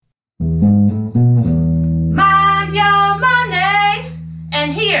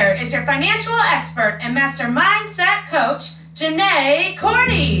Here is your financial expert and master mindset coach, Janae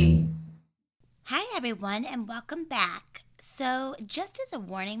Cordy. Hi, everyone, and welcome back. So, just as a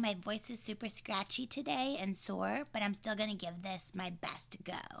warning, my voice is super scratchy today and sore, but I'm still going to give this my best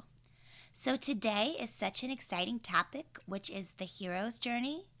go. So, today is such an exciting topic, which is the hero's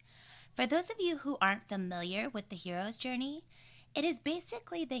journey. For those of you who aren't familiar with the hero's journey, it is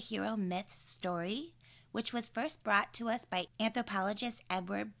basically the hero myth story, which was first brought to us by anthropologist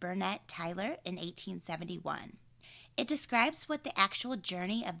Edward Burnett Tyler in 1871. It describes what the actual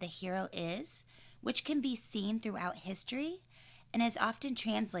journey of the hero is, which can be seen throughout history and is often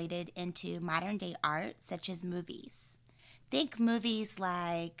translated into modern-day art, such as movies. Think movies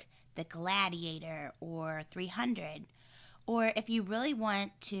like The Gladiator or 300, or if you really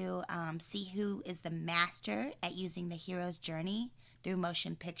want to see who is the master at using the hero's journey through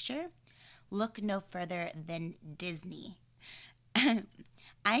motion picture, look no further than Disney.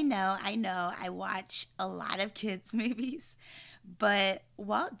 I know, I watch a lot of kids' movies, but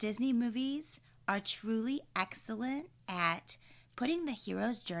Walt Disney movies are truly excellent at putting the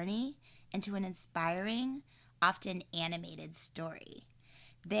hero's journey into an inspiring, often animated story.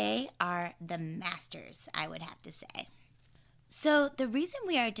 They are the masters, I would have to say. So the reason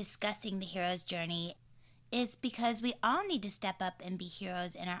we are discussing the hero's journey is because we all need to step up and be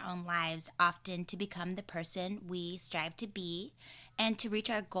heroes in our own lives, often to become the person we strive to be and to reach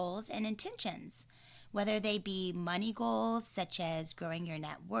our goals and intentions, whether they be money goals such as growing your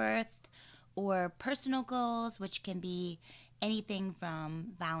net worth, or personal goals, which can be anything from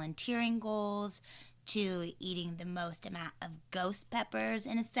volunteering goals to eating the most amount of ghost peppers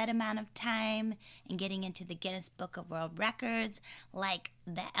in a set amount of time and getting into the Guinness Book of World Records, like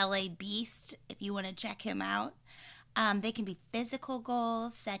the LA Beast, if you want to check him out. They can be physical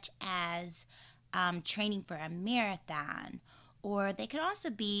goals, such as training for a marathon, or they could also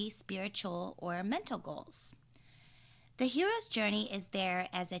be spiritual or mental goals. The hero's journey is there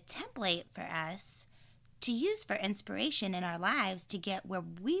as a template for us to use for inspiration in our lives to get where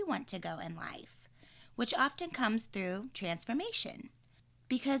we want to go in life, which often comes through transformation.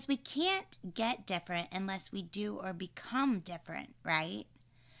 Because we can't get different unless we do or become different, right?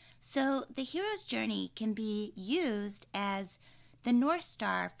 So the hero's journey can be used as the North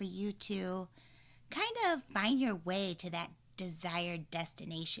Star for you to kind of find your way to that desired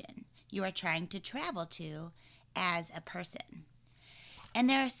destination you are trying to travel to as a person. And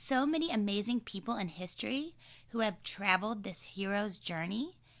there are so many amazing people in history who have traveled this hero's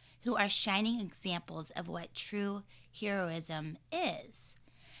journey, who are shining examples of what true heroism is.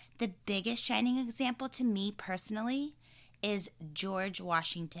 The biggest shining example to me personally is George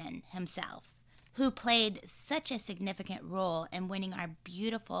Washington himself, who played such a significant role in winning our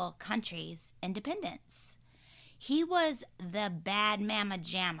beautiful country's independence. He was the bad mama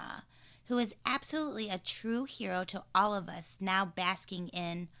jamma, who is absolutely a true hero to all of us now basking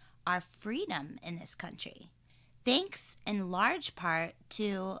in our freedom in this country. Thanks in large part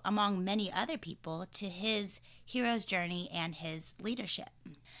to, among many other people, to his hero's journey and his leadership.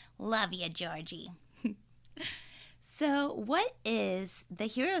 Love you, Georgie. So what is the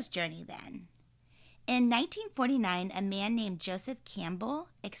hero's journey then? In 1949, a man named Joseph Campbell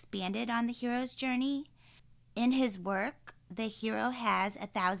expanded on the hero's journey. In his work, The Hero Has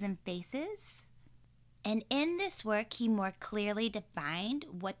 1,000 Faces. And in this work, he more clearly defined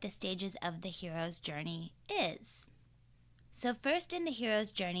what the stages of the hero's journey is. So first in the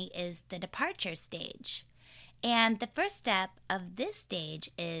hero's journey is the departure stage. And the first step of this stage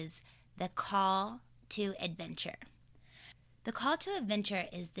is the call to adventure. The call to adventure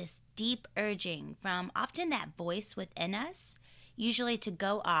is this deep urging from often that voice within us, usually to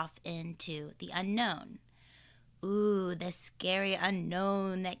go off into the unknown. Ooh, the scary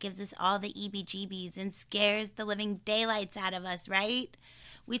unknown that gives us all the EBGBs and scares the living daylights out of us, right?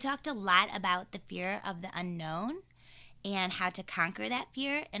 We talked a lot about the fear of the unknown and how to conquer that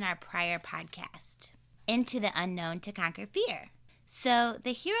fear in our prior podcast, Into the Unknown to Conquer Fear. So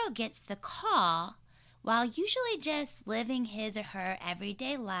the hero gets the call while usually just living his or her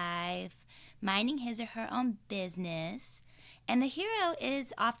everyday life, minding his or her own business. And the hero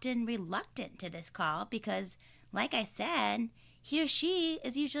is often reluctant to this call because, like I said, he or she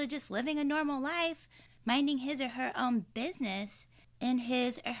is usually just living a normal life, minding his or her own business in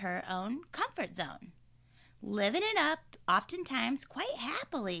his or her own comfort zone, living it up, oftentimes quite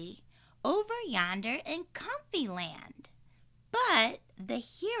happily, over yonder in comfy land. But the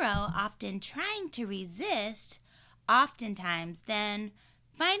hero, often trying to resist, oftentimes then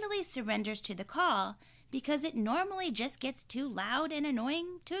finally surrenders to the call because it normally just gets too loud and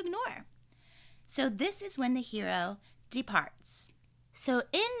annoying to ignore. So this is when the hero departs. So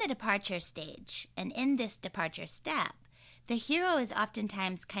in the departure stage, and in this departure step, the hero is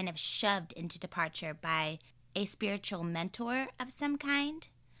oftentimes kind of shoved into departure by a spiritual mentor of some kind.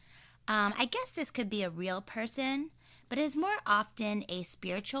 I guess this could be a real person, but is more often a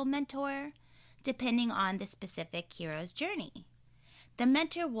spiritual mentor, depending on the specific hero's journey. The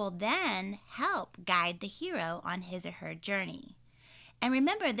mentor will then help guide the hero on his or her journey. And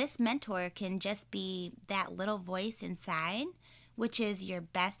remember, this mentor can just be that little voice inside, which is your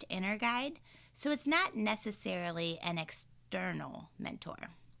best inner guide. So it's not necessarily an external mentor.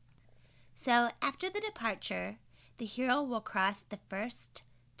 So after the departure, the hero will cross the first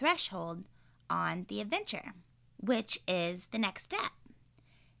threshold on the adventure, which is the next step.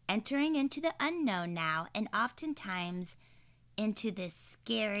 Entering into the unknown now, and oftentimes into this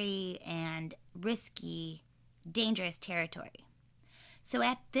scary and risky, dangerous territory. So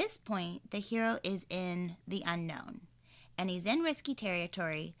at this point, the hero is in the unknown, and he's in risky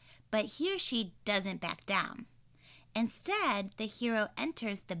territory, but he or she doesn't back down. Instead, the hero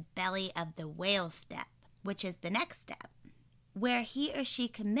enters the belly of the whale step, which is the next step, where he or she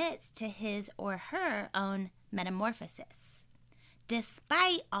commits to his or her own metamorphosis,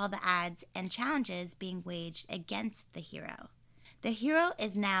 despite all the odds and challenges being waged against the hero. The hero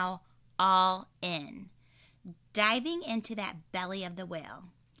is now all in, diving into that belly of the whale.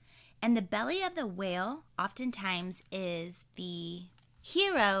 And the belly of the whale oftentimes is the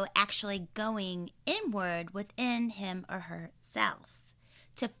hero actually going inward within him or herself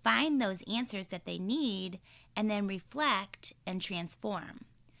to find those answers that they need and then reflect and transform.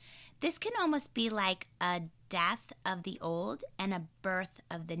 This can almost be like a death of the old and a birth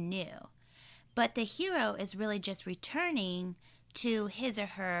of the new. But the hero is really just returning to his or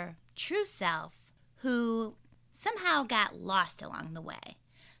her true self, who somehow got lost along the way.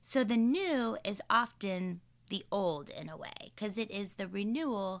 So the new is often the old in a way, because it is the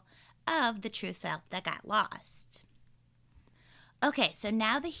renewal of the true self that got lost. Okay, so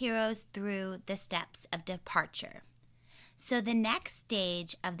now the hero's through the steps of departure. So the next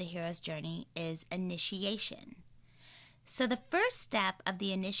stage of the hero's journey is initiation. So the first step of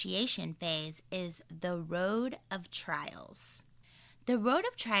the initiation phase is the road of trials. The road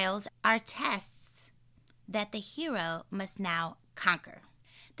of trials are tests that the hero must now conquer.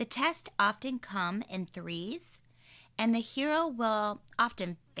 The tests often come in threes, and the hero will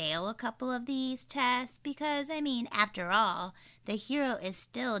often fail a couple of these tests because, after all, the hero is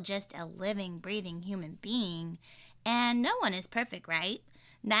still just a living, breathing human being, and no one is perfect, right?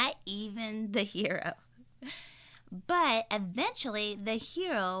 Not even the hero. But eventually, the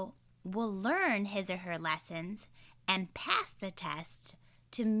hero will learn his or her lessons and pass the tests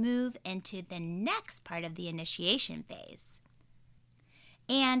to move into the next part of the initiation phase.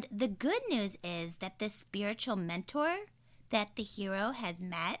 And the good news is that the spiritual mentor that the hero has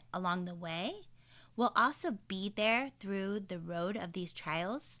met along the way will also be there through the road of these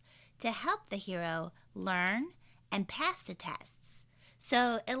trials to help the hero learn and pass the tests.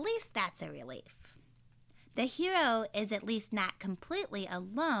 So at least that's a relief. The hero is at least not completely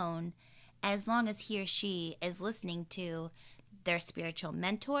alone as long as he or she is listening to their spiritual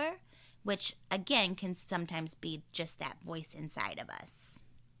mentor, which again can sometimes be just that voice inside of us.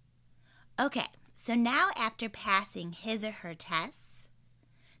 Okay, so now after passing his or her tests,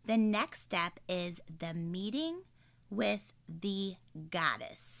 the next step is the meeting with the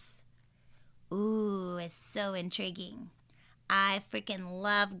goddess. Ooh, it's so intriguing. I freaking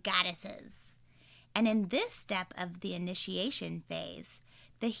love goddesses. And in this step of the initiation phase,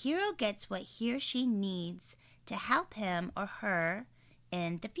 the hero gets what he or she needs to help him or her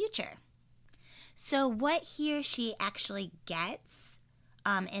in the future. So what he or she actually gets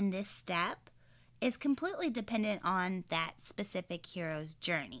in this step is completely dependent on that specific hero's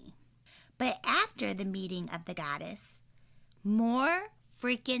journey. But after the meeting of the goddess, more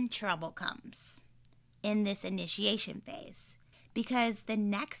freaking trouble comes in this initiation phase, because the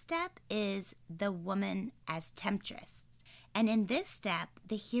next step is the woman as temptress. And in this step,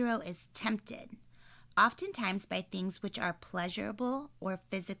 the hero is tempted, oftentimes by things which are pleasurable or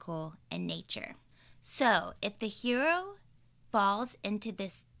physical in nature. So if the hero falls into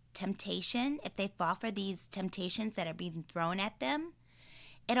this temptation, if they fall for these temptations that are being thrown at them,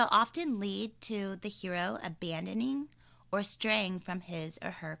 it'll often lead to the hero abandoning or straying from his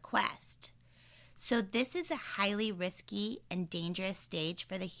or her quest. So this is a highly risky and dangerous stage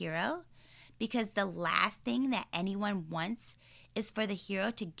for the hero, because the last thing that anyone wants is for the hero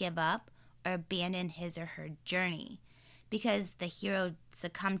to give up or abandon his or her journey, because the hero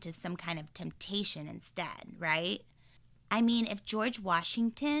succumbed to some kind of temptation instead, right? If George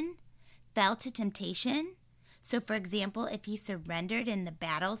Washington fell to temptation, So, for example, if he surrendered in the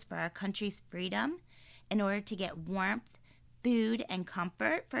battles for our country's freedom in order to get warmth, food, and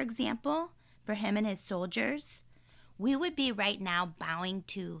comfort, for example, for him and his soldiers, we would be right now bowing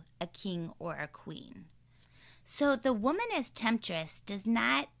to a king or a queen. So the woman as temptress does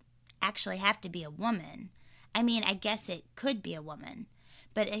not actually have to be a woman. I mean, I guess it could be a woman,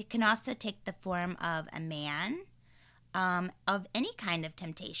 but it can also take the form of a man, of any kind of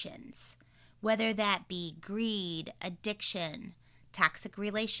temptations, whether that be greed, addiction, toxic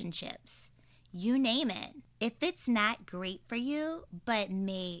relationships, you name it. If it's not great for you, but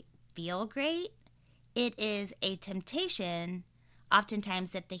may feel great, it is a temptation,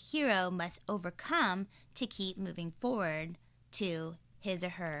 oftentimes, that the hero must overcome to keep moving forward to his or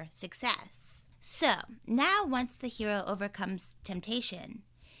her success. So, now once the hero overcomes temptation,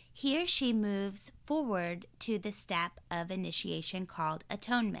 he or she moves forward to the step of initiation called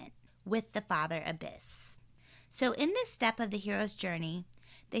atonement with the Father Abyss. So in this step of the hero's journey,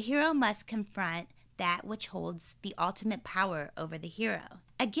 the hero must confront that which holds the ultimate power over the hero.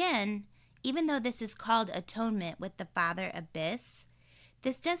 Again, even though this is called atonement with the Father Abyss,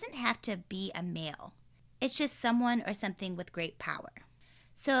 this doesn't have to be a male. It's just someone or something with great power.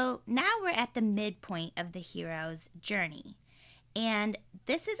 So now we're at the midpoint of the hero's journey. And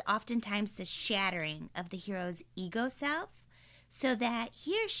this is oftentimes the shattering of the hero's ego self so that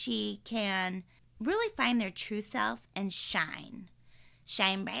he or she can really find their true self and shine.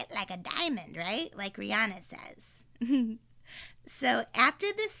 Shine bright like a diamond, right? Like Rihanna says. So after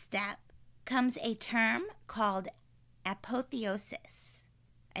this step comes a term called apotheosis.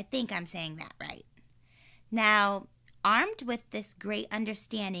 I think I'm saying that right. Now, armed with this great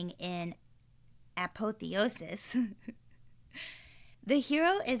understanding in apotheosis, the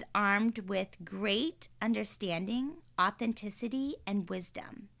hero is armed with great understanding, authenticity, and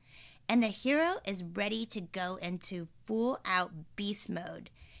wisdom. And the hero is ready to go into full-out beast mode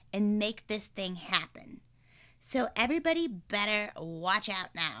and make this thing happen. So everybody better watch out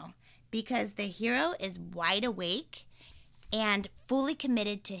now, because the hero is wide awake and fully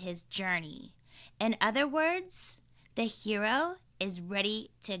committed to his journey. In other words, the hero is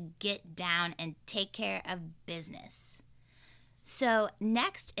ready to get down and take care of business. So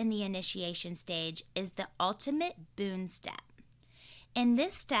next in the initiation stage is the ultimate boon step. In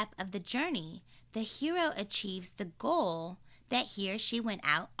this step of the journey, the hero achieves the goal that he or she went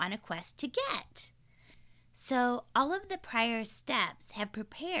out on a quest to get. So all of the prior steps have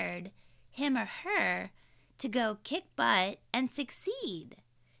prepared him or her to go kick butt and succeed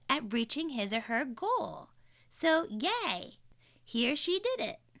at reaching his or her goal. So yay, he or she did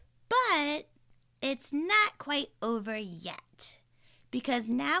it. But it's not quite over yet, because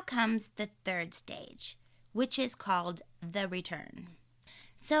now comes the third stage, which is called the return.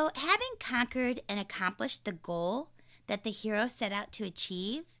 So having conquered and accomplished the goal that the hero set out to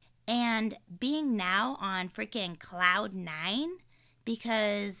achieve, and being now on freaking cloud 9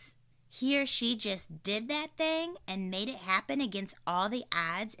 because he or she just did that thing and made it happen against all the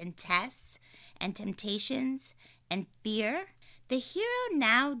odds and tests and temptations and fear, the hero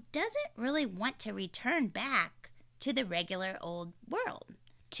now doesn't really want to return back to the regular old world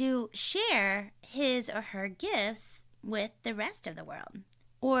to share his or her gifts with the rest of the world,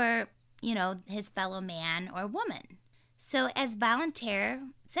 or, his fellow man or woman. So as Voltaire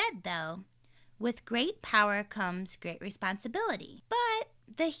said, though, with great power comes great responsibility. But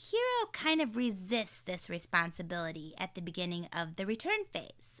the hero kind of resists this responsibility at the beginning of the return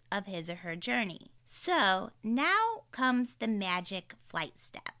phase of his or her journey. So now comes the magic flight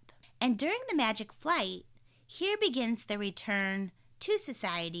step. And during the magic flight, here begins the return to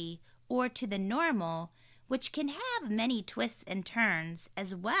society or to the normal, which can have many twists and turns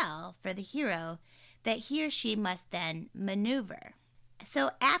as well for the hero that he or she must then maneuver.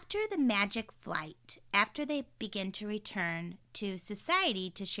 So after the magic flight, after they begin to return to society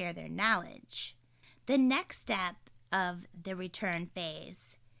to share their knowledge, the next step of the return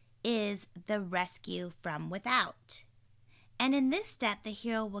phase is the rescue from without. And in this step, the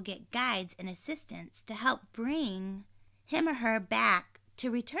hero will get guides and assistants to help bring him or her back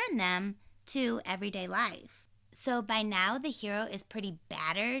to return them to everyday life. So by now, the hero is pretty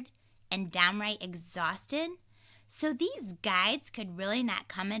battered and downright exhausted. So these guides could really not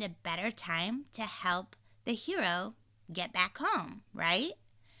come at a better time to help the hero get back home, right?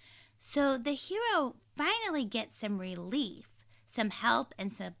 So the hero finally gets some relief, some help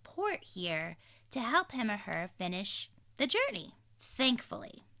and support here to help him or her finish the journey,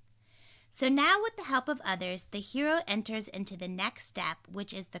 thankfully. So now with the help of others, the hero enters into the next step,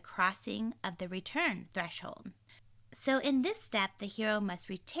 which is the crossing of the return threshold. So in this step, the hero must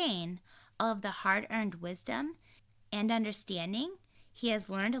retain all of the hard-earned wisdom and understanding he has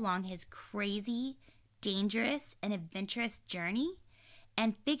learned along his crazy, dangerous, and adventurous journey,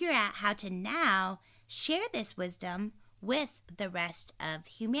 and figure out how to now share this wisdom with the rest of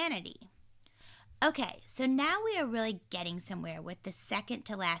humanity. Okay, so now we are really getting somewhere with the second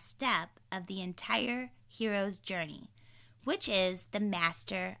to last step of the entire hero's journey, which is the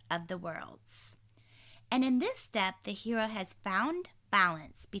master of the worlds. And in this step, the hero has found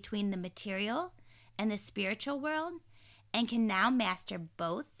balance between the material and the spiritual world and can now master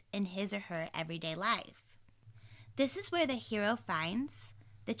both in his or her everyday life. This is where the hero finds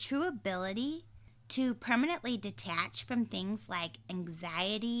the true ability to permanently detach from things like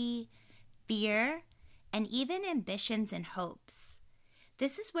anxiety, fear, and even ambitions and hopes.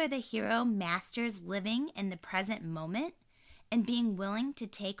 This is where the hero masters living in the present moment and being willing to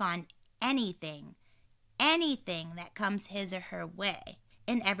take on anything that comes his or her way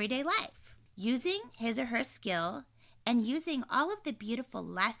in everyday life, using his or her skill and using all of the beautiful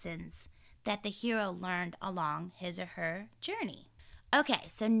lessons that the hero learned along his or her journey. Okay,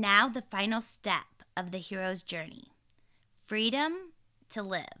 so now the final step of the hero's journey, freedom to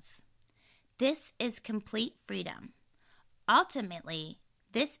live. This is complete freedom. Ultimately,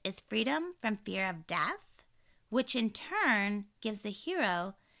 this is freedom from fear of death, which in turn gives the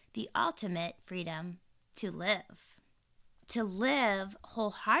hero the ultimate freedom to live. To live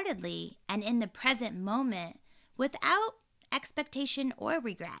wholeheartedly and in the present moment without expectation or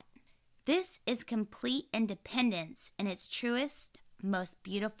regret. This is complete independence in its truest, most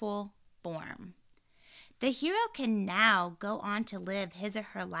beautiful form. The hero can now go on to live his or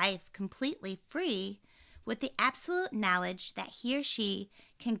her life completely free with the absolute knowledge that he or she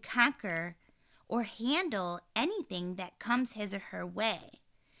can conquer or handle anything that comes his or her way.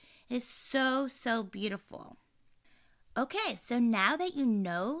 It is so, so beautiful. Okay, so now that you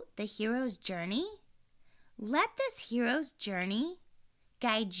know the hero's journey, let this hero's journey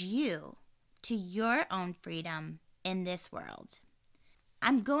guide you to your own freedom in this world.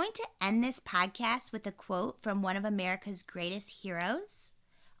 I'm going to end this podcast with a quote from one of America's greatest heroes,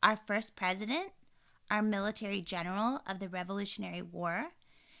 our first president, our military general of the Revolutionary War,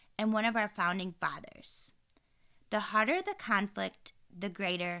 and one of our founding fathers. The harder the conflict, the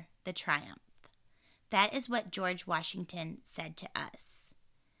greater the triumph. That is what George Washington said to us.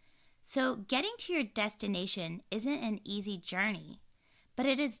 So getting to your destination isn't an easy journey, but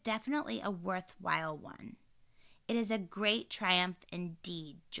it is definitely a worthwhile one. It is a great triumph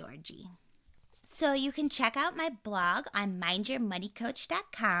indeed, Georgie. So you can check out my blog on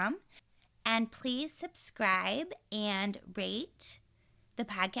mindyourmoneycoach.com, and please subscribe and rate the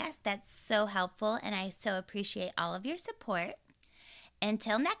podcast. That's so helpful, and I so appreciate all of your support.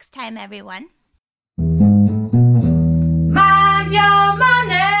 Until next time, everyone. Mind your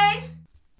money.